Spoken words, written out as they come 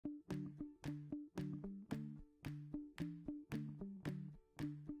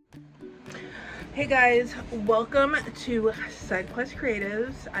Hey guys, welcome to Side Quest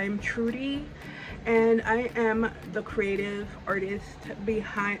Creatives. I'm Trudy and I am the creative artist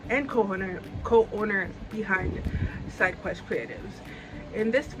behind and co-owner behind Side Quest Creatives.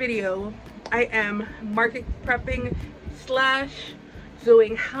 In this video, I am market prepping /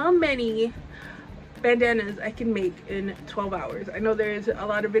 doing how many bandanas I can make in 12 hours. I know there's a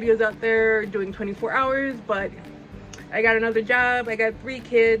lot of videos out there doing 24 hours, but I got another job, I got 3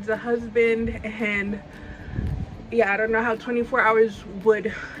 kids, a husband, and yeah, I don't know how 24 hours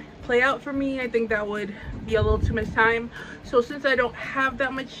would play out for me. I think that would be a little too much time. So since I don't have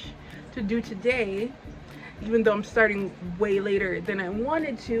that much to do today, even though I'm starting way later than I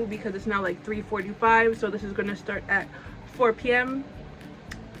wanted to because it's now like 3:45, so this is gonna start at 4 p.m.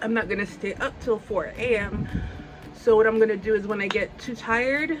 I'm not gonna stay up till 4 a.m. So what I'm gonna do is when I get too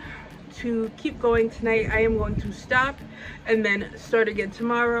tired to keep going tonight, I am going to stop and then start again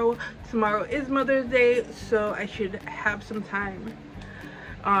tomorrow. Tomorrow is Mother's Day, so I should have some time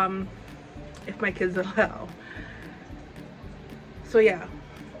if my kids allow. So yeah,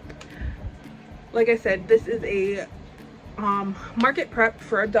 like I said, this is a market prep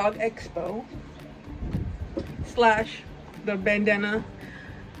for a dog expo / the bandana,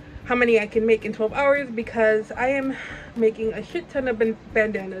 how many I can make in 12 hours, because I am making a shit ton of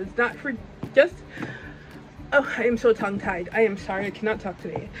bandanas, not for just, oh, I am so tongue-tied, I am sorry, I cannot talk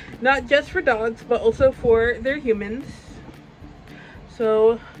today, not just for dogs but also for their humans.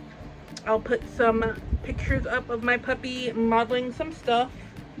 So I'll put some pictures up of my puppy modeling some stuff.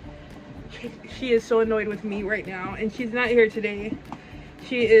 She is so annoyed with me right now, and she's not here today.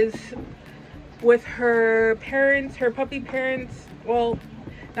 She is with her parents, her puppy parents, well,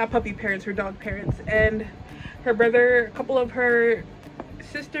 not puppy parents, her dog parents, and her brother, a couple of her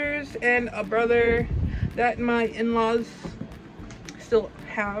sisters, and a brother that my in-laws still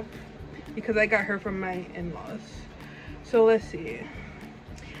have because I got her from my in-laws. So let's see,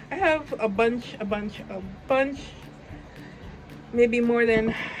 I have a bunch, maybe more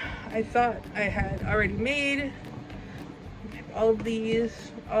than I thought I had already made. All of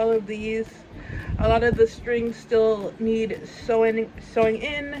these. A lot of the strings still need sewing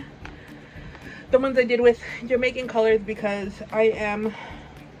in. The ones I did with Jamaican colors because I am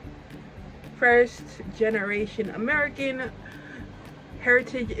first generation American.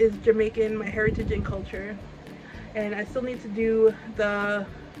 Heritage is Jamaican, my heritage and culture. And I still need to do the,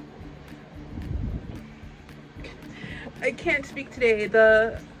 I can't speak today,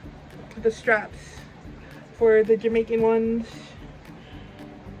 the straps for the Jamaican ones.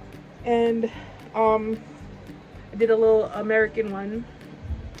 And I did a little American one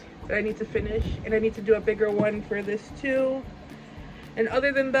that I need to finish, and I need to do a bigger one for this too. And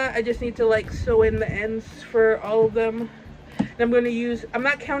other than that, I just need to like sew in the ends for all of them. And I'm going to use, I'm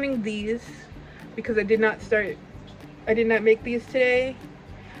not counting these because I did not make these today,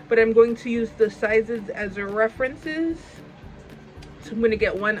 but I'm going to use the sizes as references. So I'm going to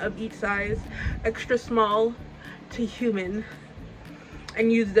get one of each size, extra small to human,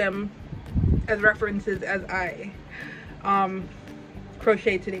 and use them as references as I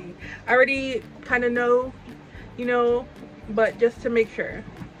crochet today. I already kind of know, you know, but just to make sure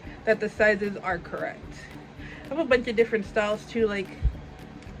that the sizes are correct. I have a bunch of different styles too, like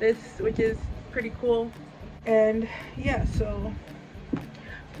this, which is pretty cool. And yeah, so I'm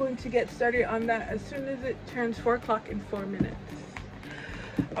going to get started on that as soon as it turns 4 o'clock in 4 minutes.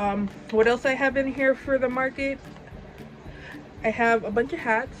 What else I have in here for the market? I have a bunch of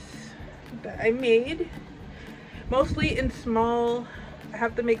hats that I made, mostly in small. I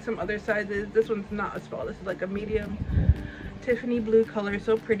have to make some other sizes. This one's not a small, this is like a medium Tiffany blue color,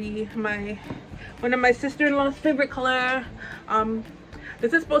 so pretty. One of my sister-in-law's favorite color.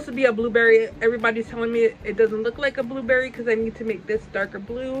 This is supposed to be a blueberry. Everybody's telling me it doesn't look like a blueberry because I need to make this darker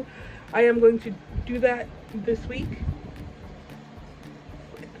blue. I am going to do that this week.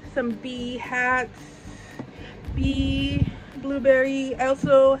 Some bee hats, bee blueberry. I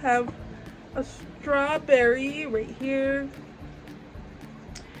also have a strawberry right here.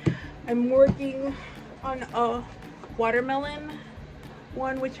 I'm working on a watermelon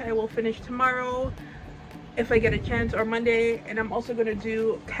one, which I will finish tomorrow if I get a chance, or Monday. And I'm also going to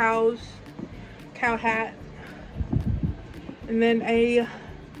do cow hat. And then I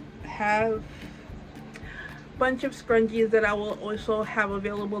have a bunch of scrunchies that I will also have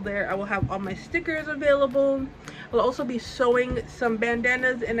available there. I will have all my stickers available. I'll also be sewing some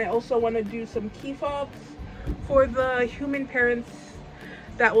bandanas, and I also want to do some key fobs for the human parents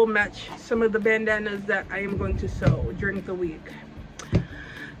that will match some of the bandanas that I am going to sew during the week.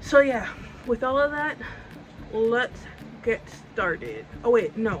 So yeah, with all of that, let's get started. Oh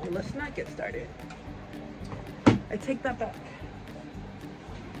wait, no, let's not get started. I take that back.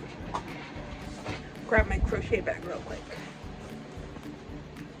 Grab my crochet bag real quick.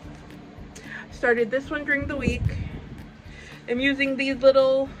 Started this one during the week. I'm using these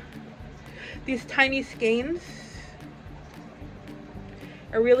tiny skeins.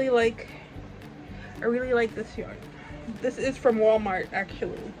 I really like this yarn. This is from Walmart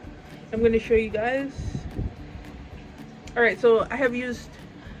actually. I'm going to show you guys. Alright, so I have used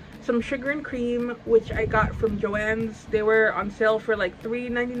some sugar and cream, which I got from Joann's. They were on sale for like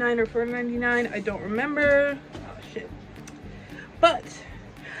 $3.99 or $4.99. I don't remember. Oh shit. But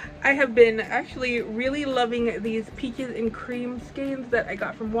I have been actually really loving these peaches and cream skeins that I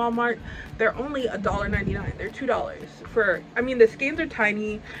got from Walmart. They're only $1.99. They're $2 for, I mean, the skeins are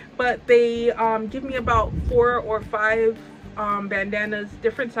tiny, but they give me about 4 or 5 bandanas,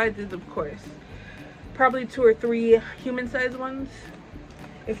 different sizes of course. Probably 2 or 3 human size ones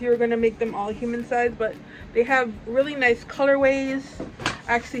if you were going to make them all human size, but they have really nice colorways.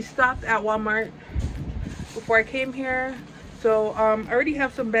 I actually stopped at Walmart before I came here. So I already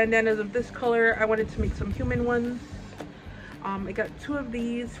have some bandanas of this color. I wanted to make some human ones. I got 2 of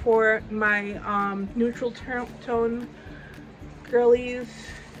these for my neutral tone girlies.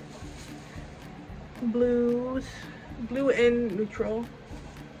 Blues, blue and neutral.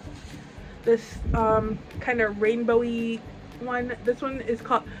 This kind of rainbowy one. This one is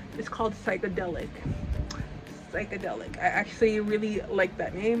called Psychedelic. Psychedelic. I actually really like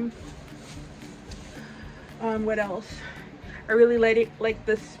that name. What else? I really like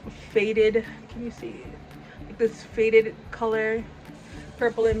this faded, can you see? Like this faded color,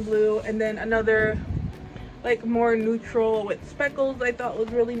 purple and blue, and then another like more neutral with speckles I thought was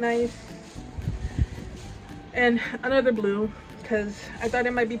really nice. And another blue, because I thought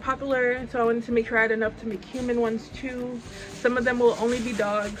it might be popular, so I wanted to make sure I had enough to make human ones too. Some of them will only be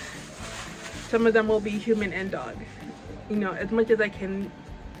dogs, some of them will be human and dog. You know, as much as I can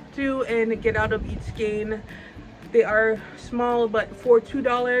do and get out of each skein. They are small, but for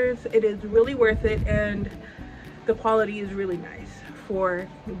 $2 it is really worth it, and the quality is really nice for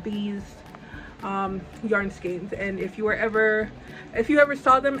these yarn skeins. And if you ever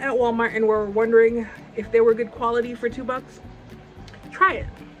saw them at Walmart and were wondering if they were good quality for $2, try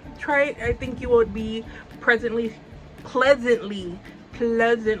it. I think you would be pleasantly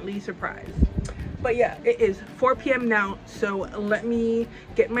surprised. But yeah, it is 4 p.m. now, so let me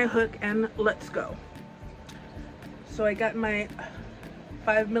get my hook and let's go. So I got my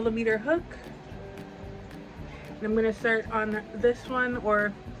 5mm hook, and I'm gonna start on this one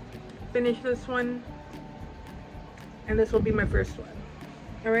or finish this one, and this will be my first one.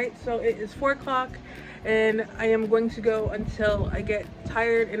 All right, so it is 4 o'clock and I am going to go until I get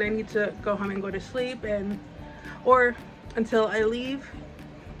tired and I need to go home and go to sleep, or until I leave.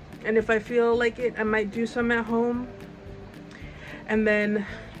 And if I feel like it, I might do some at home, and then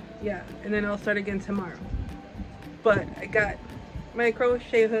yeah, and then I'll start again tomorrow. But I got my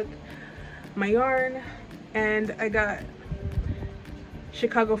crochet hook, my yarn, and I got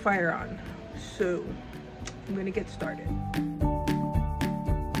Chicago Fire on. So I'm gonna get started.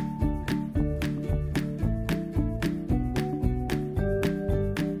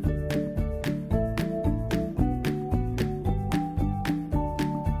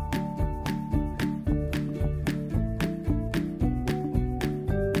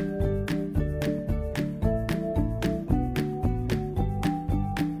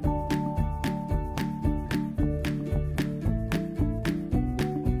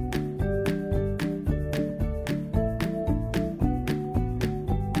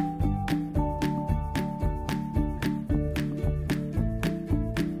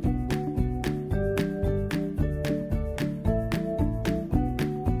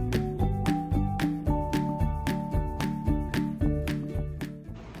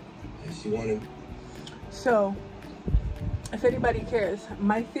 So, if anybody cares,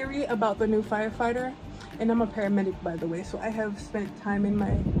 my theory about the new firefighter, and I'm a paramedic by the way, so I have spent time in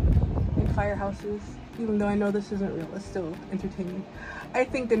firehouses, even though I know this isn't real, it's still entertaining. I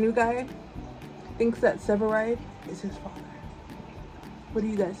think the new guy thinks that Severide is his father. What do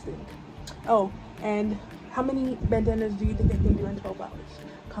you guys think? Oh, and how many bandanas do you think I can do in 12 hours?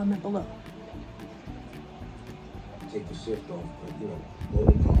 Comment below. Take the shift off, but you know,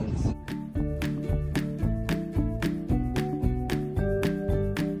 loading cons.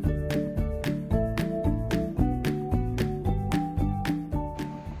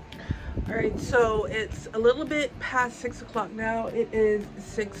 Alright, so it's a little bit past 6 o'clock now. It is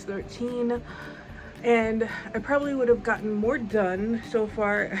 6:13, and I probably would have gotten more done so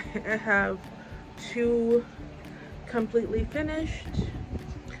far. I have 2 completely finished,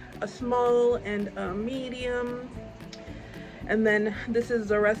 a small and a medium, and then this is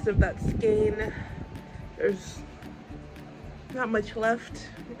the rest of that skein. There's not much left,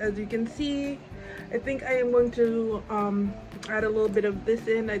 as you can see. I think I am going to add a little bit of this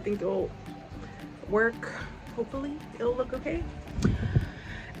in. I think it'll work. Hopefully it'll look okay.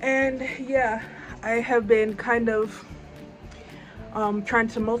 And yeah, I have been kind of trying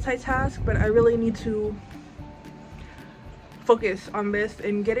to multitask, but I really need to focus on this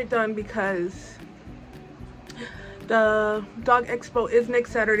and get it done because the dog expo is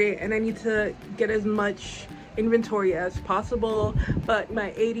next Saturday and I need to get as much inventory as possible. But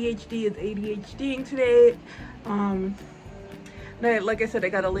my ADHD is ADHDing today. Like I said, I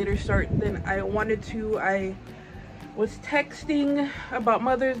got a later start than I wanted to. I was texting about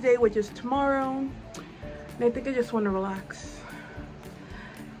Mother's Day, which is tomorrow, and I think I just want to relax.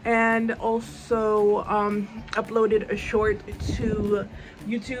 And also uploaded a short to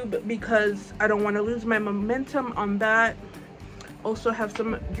YouTube because I don't want to lose my momentum on that. Also have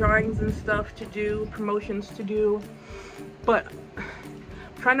some drawings and stuff to do, promotions to do, but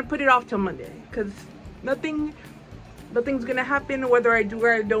I'm trying to put it off till Monday because nothing's gonna happen whether I do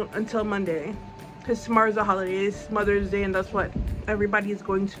or I don't until Monday, because tomorrow's the holiday, it's Mother's Day, and that's what everybody is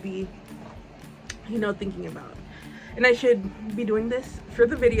going to be, you know, thinking about. And I should be doing this for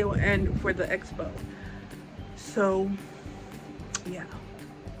the video and for the expo. So yeah,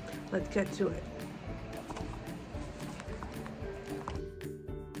 let's get to it.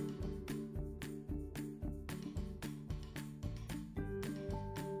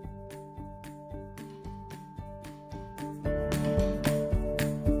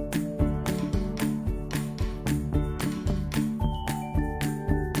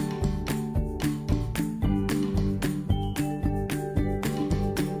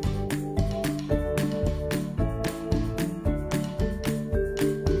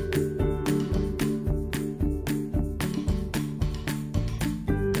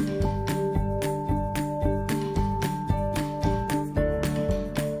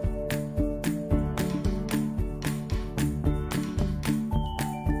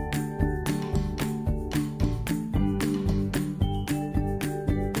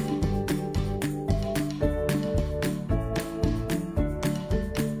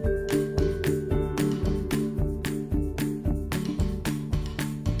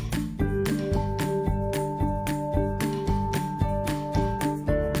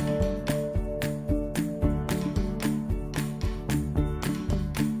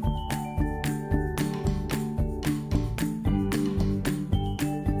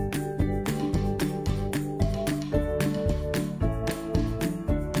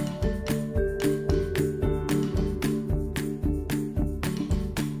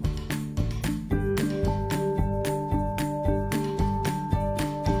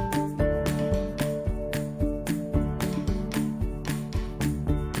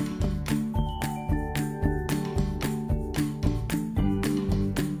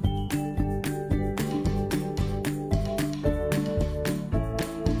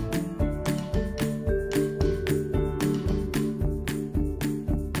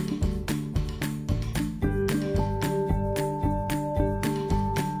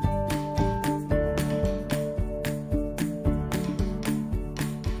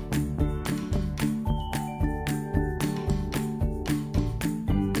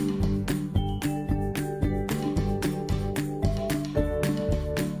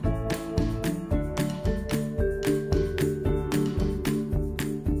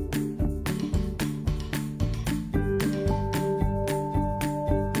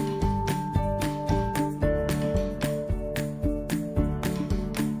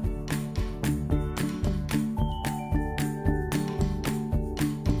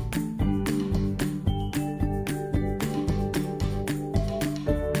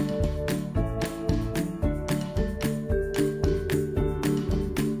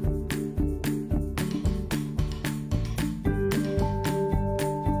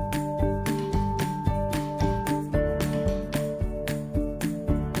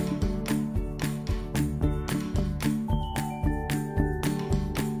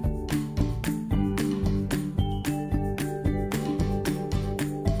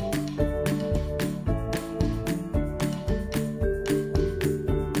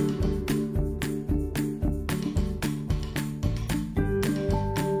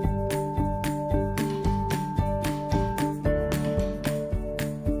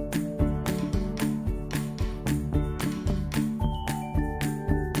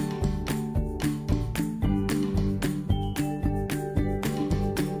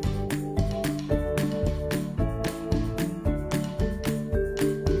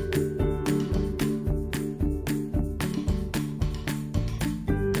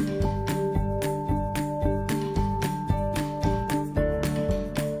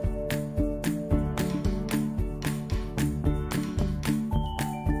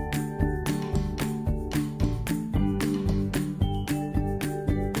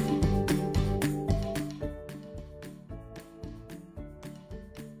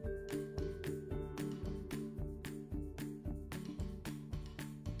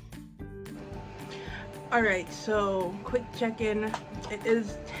 Alright, so quick check-in. It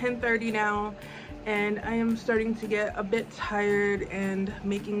is 10:30 now, and I am starting to get a bit tired and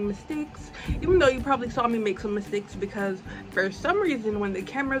making mistakes, even though you probably saw me make some mistakes because for some reason when the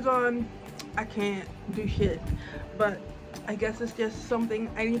camera's on I can't do shit. But I guess it's just something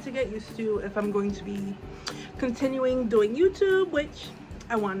I need to get used to if I'm going to be continuing doing YouTube, which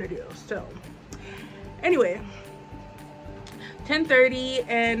I want to do. So anyway, 10:30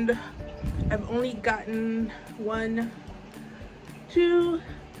 and I've only gotten 1, 2,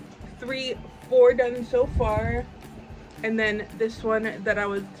 3, 4 done so far, and then this one that I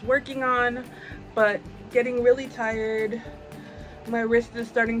was working on, but getting really tired. My wrist is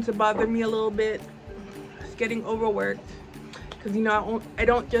starting to bother me a little bit. It's getting overworked because, you know, I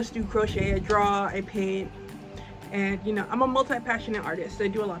don't just do crochet. I draw, I paint, and, you know, I'm a multi-passionate artist. I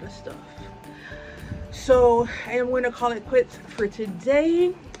do a lot of stuff. So I am going to call it quits for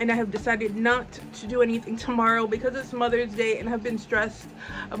today, and I have decided not to do anything tomorrow because it's Mother's Day and have been stressed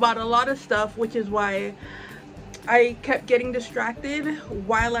about a lot of stuff, which is why I kept getting distracted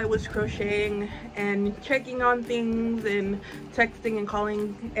while I was crocheting and checking on things and texting and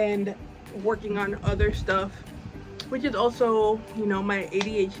calling and working on other stuff, which is also, you know, my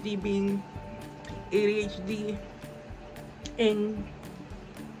ADHD being ADHD-ing.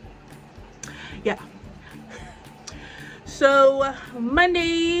 Yeah. So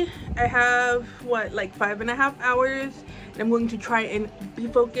Monday I have what, like 5.5 hours, and I'm going to try and be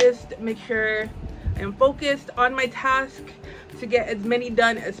focused, make sure I'm focused on my task to get as many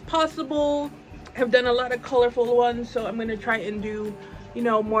done as possible. I've done a lot of colorful ones, so I'm going to try and do, you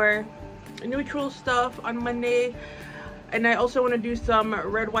know, more neutral stuff on Monday. And I also want to do some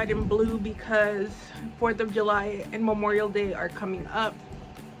red, white, and blue because 4th of July and Memorial Day are coming up.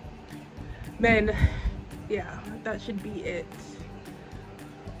 Then yeah, that should be it.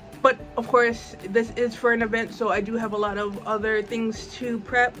 But of course this is for an event, so I do have a lot of other things to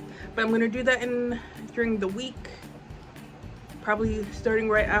prep, but I'm going to do that during the week, probably starting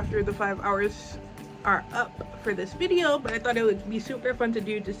right after the 5 hours are up for this video. But I thought it would be super fun to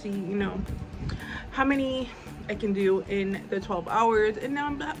do, to see, you know, how many I can do in the 12 hours. And now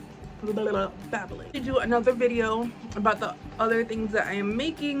I'm babbling. To do another video about the other things that I am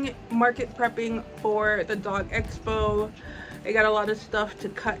making, market prepping for the dog expo. I got a lot of stuff to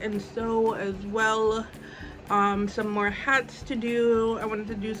cut and sew as well. Some more hats to do. I wanted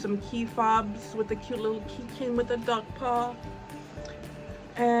to do some key fobs with a cute little keychain with a dog paw,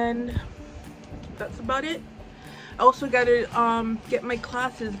 and that's about it. I also got to get my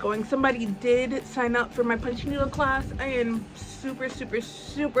classes going. Somebody did sign up for my punch needle class. I am super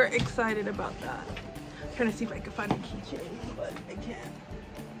excited about that. I'm trying to see if I can find a keychain, but I can't.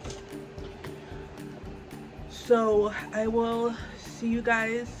 So I will see you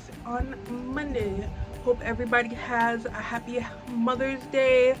guys on Monday. Hope everybody has a happy Mother's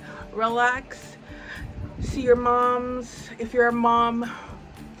Day. Relax, see your moms. If you're a mom,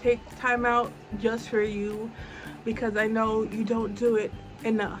 take time out just for you, because I know you don't do it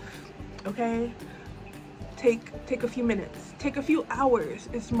enough. Okay, take a few minutes, take a few hours.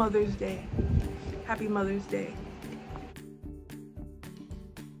 It's Mother's Day. Happy Mother's Day.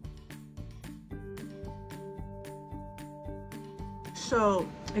 So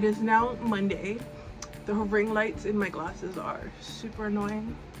it is now Monday. The ring lights in my glasses are super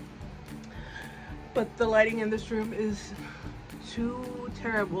annoying, but the lighting in this room is too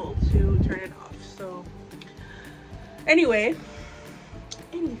terrible to turn it off. So anyway,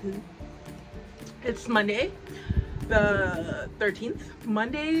 anywho, it's Monday the 13th,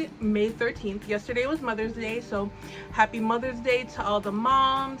 Monday, May 13th. Yesterday was Mother's Day, so happy Mother's Day to all the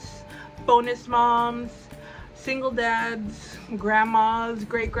moms, bonus moms, single dads, grandmas,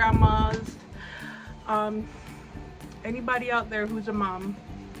 great grandmas, anybody out there who's a mom.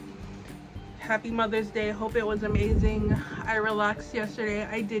 Happy Mother's Day. Hope it was amazing. I relaxed yesterday.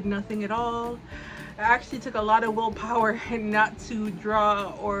 I did nothing at all. I actually took a lot of willpower and not to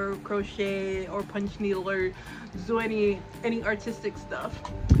draw or crochet or punch needle or do any artistic stuff.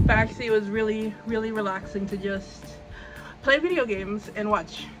 But actually it was really relaxing to just play video games and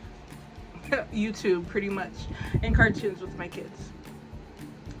watch YouTube pretty much, and cartoons with my kids.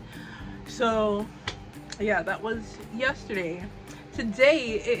 So yeah, that was yesterday.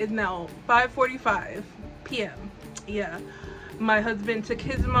 Today it is now 5:45 p.m. Yeah, my husband took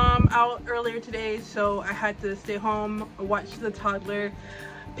his mom out earlier today, so I had to stay home, watch the toddler,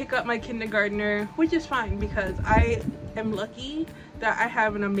 pick up my kindergartner, which is fine because I am lucky that I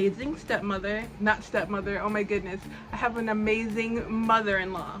have an amazing stepmother, not stepmother, oh my goodness, I have an amazing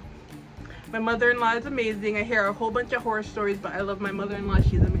mother-in-law. My mother-in-law is amazing. I hear a whole bunch of horror stories, but I love my mother-in-law.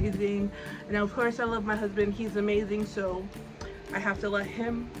 She's amazing. And of course I love my husband. He's amazing. So I have to let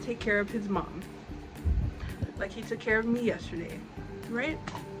him take care of his mom like he took care of me yesterday, right?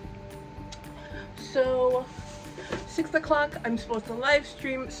 So 6 o'clock I'm supposed to live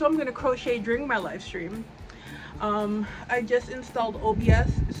stream, so I'm gonna crochet during my live stream. I just installed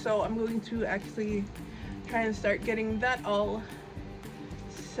OBS, so I'm going to actually try and start getting that all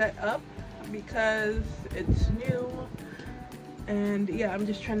set up because it's new. And yeah, I'm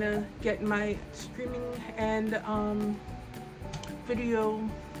just trying to get my streaming and video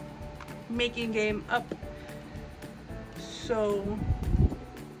making game up. So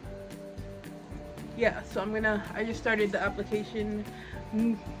yeah, so I just started the application.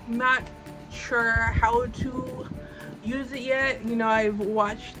 Not sure how to use it yet. You know, I've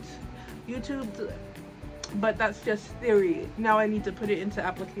watched YouTube, but that's just theory. Now I need to put it into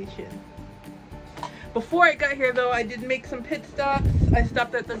application. Before I got here though, I did make some pit stops. I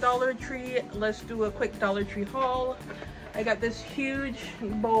stopped at the Dollar Tree. Let's do a quick Dollar Tree haul. I got this huge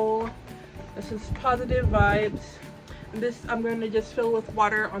bowl. This is Positive Vibes. This I'm going to just fill with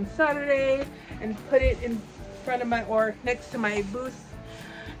water on Saturday and put it in front of my, or next to my booth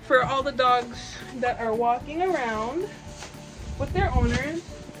for all the dogs that are walking around with their owners.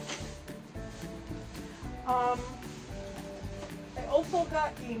 I also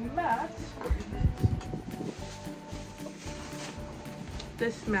got a mat. Where is it?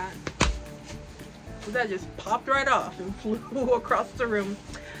 This mat. That just popped right off and flew across the room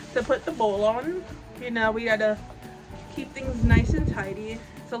to put the bowl on. You know, we gotta keep things nice and tidy.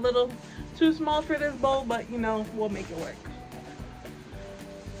 It's a little too small for this bowl, but you know, we'll make it work.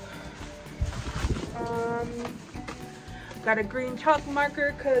 Got a green chalk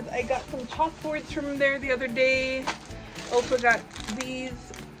marker because I got some chalkboards from there the other day. Also got these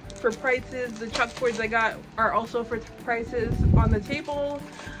for prices. The chalkboards I got are also for prices on the table.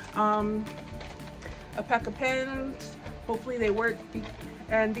 A pack of pens, hopefully they work,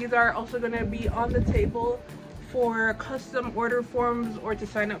 and these are also going to be on the table for custom order forms or to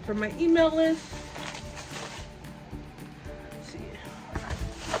sign up for my email list. Let's see,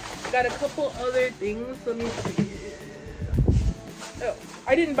 got a couple other things. Let me see. Oh,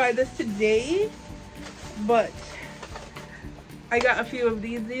 I didn't buy this today, but I got a few of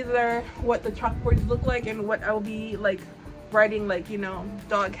these. These are what the chalkboards look like and what I'll be like writing, like, you know,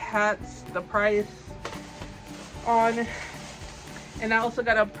 dog hats, the price on. And I also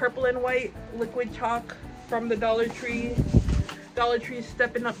got a purple and white liquid chalk from the Dollar Tree. Dollar Tree is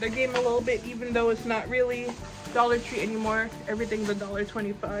stepping up their game a little bit, even though it's not really Dollar Tree anymore. Everything's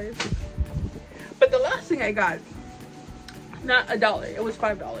 $1.25. But the last thing I got, not $1, it was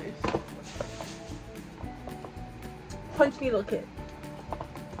 $5. Punch needle kit.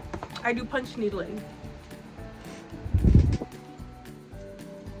 I do punch needling.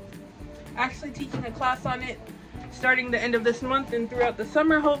 Actually teaching a class on it starting the end of this month and throughout the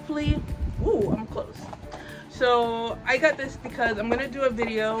summer, hopefully. Ooh, I'm close. So I got this because I'm gonna do a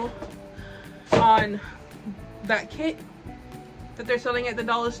video on that kit that they're selling at the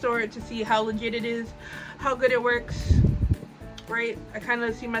dollar store to see how legit it is, how good it works, right? I kind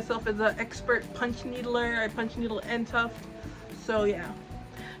of see myself as an expert punch needler. I punch needle and tuft. So yeah,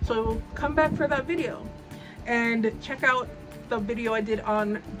 so come back for that video and check out the video I did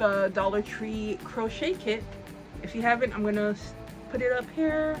on the Dollar Tree crochet kit. If you haven't, I'm gonna put it up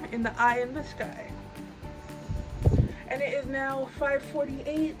here in the eye in the sky. And it is now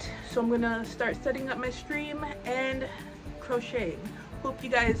 5:48, so I'm gonna start setting up my stream and crocheting. Hope you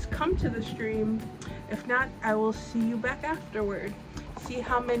guys come to the stream. If not, I will see you back afterward. See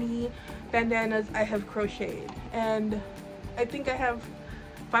how many bandanas I have crocheted. And I think I have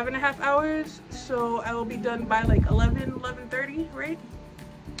 5.5 hours, so I will be done by like 11:30, right?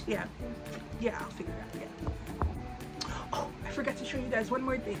 Yeah, I'll figure it out. Yeah. Oh, I forgot to show you guys one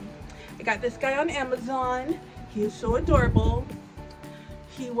more thing. I got this guy on Amazon. He is so adorable.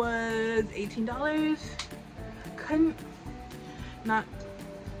 He was $18. Not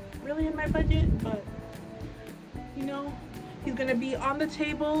really in my budget, but you know, he's gonna be on the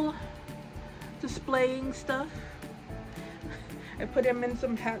table displaying stuff. I put him in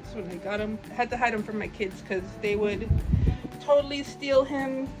some hats when I got him. I had to hide him from my kids because they would totally steal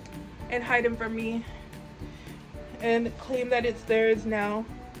him and hide him from me and claim that it's theirs now.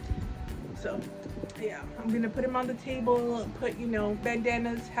 So yeah, I'm gonna put him on the table, put, you know,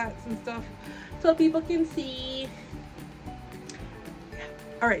 bandanas, hats and stuff so people can see.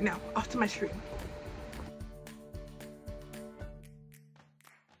 All right, now off to my stream.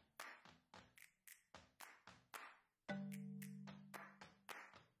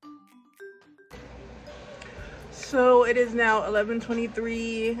 So it is now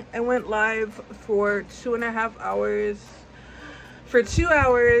 11:23. I went live for 2.5 hours. For 2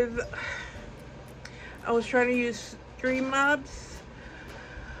 hours, I was trying to use Streamlabs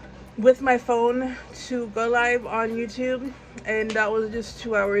with my phone to go live on YouTube, and that was just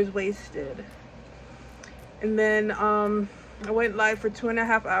 2 hours wasted. And then I went live for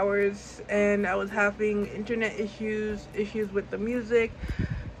 2.5 hours, and I was having internet issues with the music.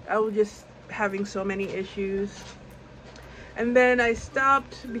 I was just having so many issues. And then I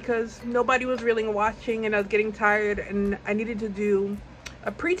stopped because nobody was really watching, and I was getting tired, and I needed to do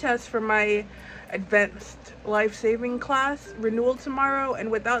a pre-test for my advanced life-saving class renewal tomorrow,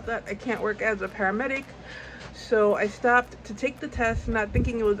 and without that I can't work as a paramedic. So I stopped to take the test, not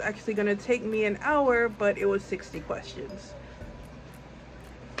thinking it was actually going to take me an hour, but it was 60 questions.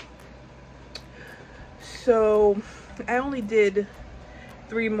 So I only did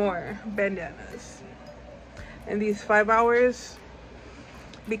 3 more bandanas in these 5 hours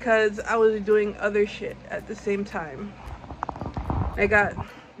because I was doing other shit at the same time. I got,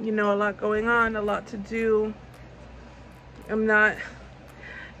 you know, a lot going on, a lot to do. I'm not,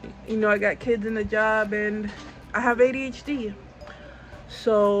 you know, I got kids and a job, and I have ADHD.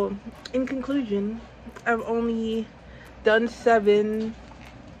 So in conclusion, I've only done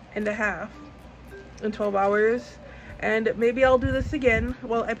 7.5 in 12 hours. And maybe I'll do this again.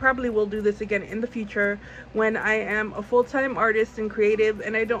 Well, I probably will do this again in the future when I am a full-time artist and creative,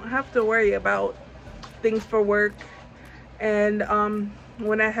 and I don't have to worry about things for work, and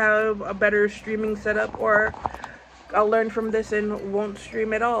when I have a better streaming setup, or I'll learn from this and won't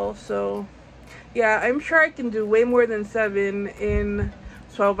stream at all. So yeah, I'm sure I can do way more than 7 in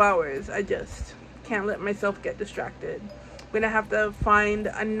 12 hours. I just can't let myself get distracted. I'm gonna have to find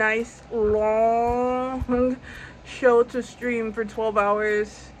a nice long show to stream for 12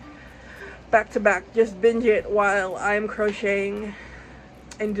 hours back to back. Just binge it while I'm crocheting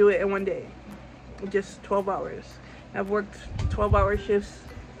and do it in one day. Just 12 hours. I've worked 12-hour shifts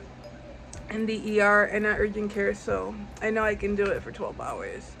in the ER and at urgent care, so I know I can do it for 12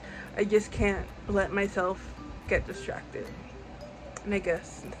 hours. I just can't let myself get distracted. And I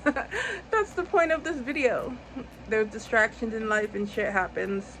guess that's the point of this video. There's distractions in life, and shit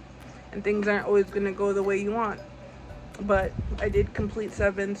happens, and things aren't always gonna go the way you want. But I did complete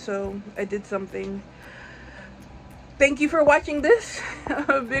 7, so I did something. Thank you for watching this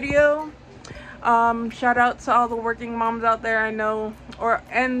video. Shout out to all the working moms out there I know,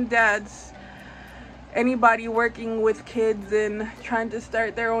 and dads. Anybody working with kids and trying to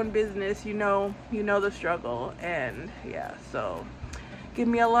start their own business, you know the struggle. And yeah, so give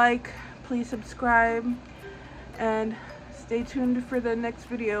me a like, please subscribe, and stay tuned for the next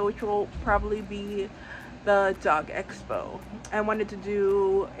video, which will probably be the dog expo. I wanted to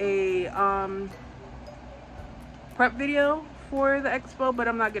do a prep video for the expo, but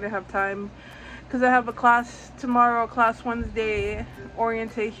I'm not gonna have time because I have a class tomorrow, class Wednesday,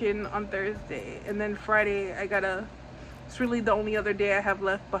 orientation on Thursday, and then Friday it's really the only other day I have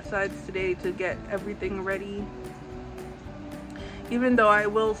left besides today to get everything ready. Even though I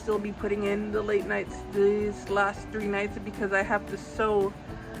will still be putting in the late nights these last 3 nights, because I have to sew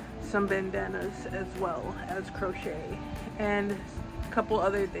some bandanas as well as crochet and a couple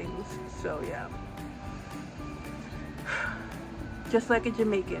other things. So yeah, just like a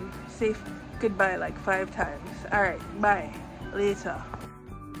Jamaican, say goodbye like 5 times. All right, bye, later.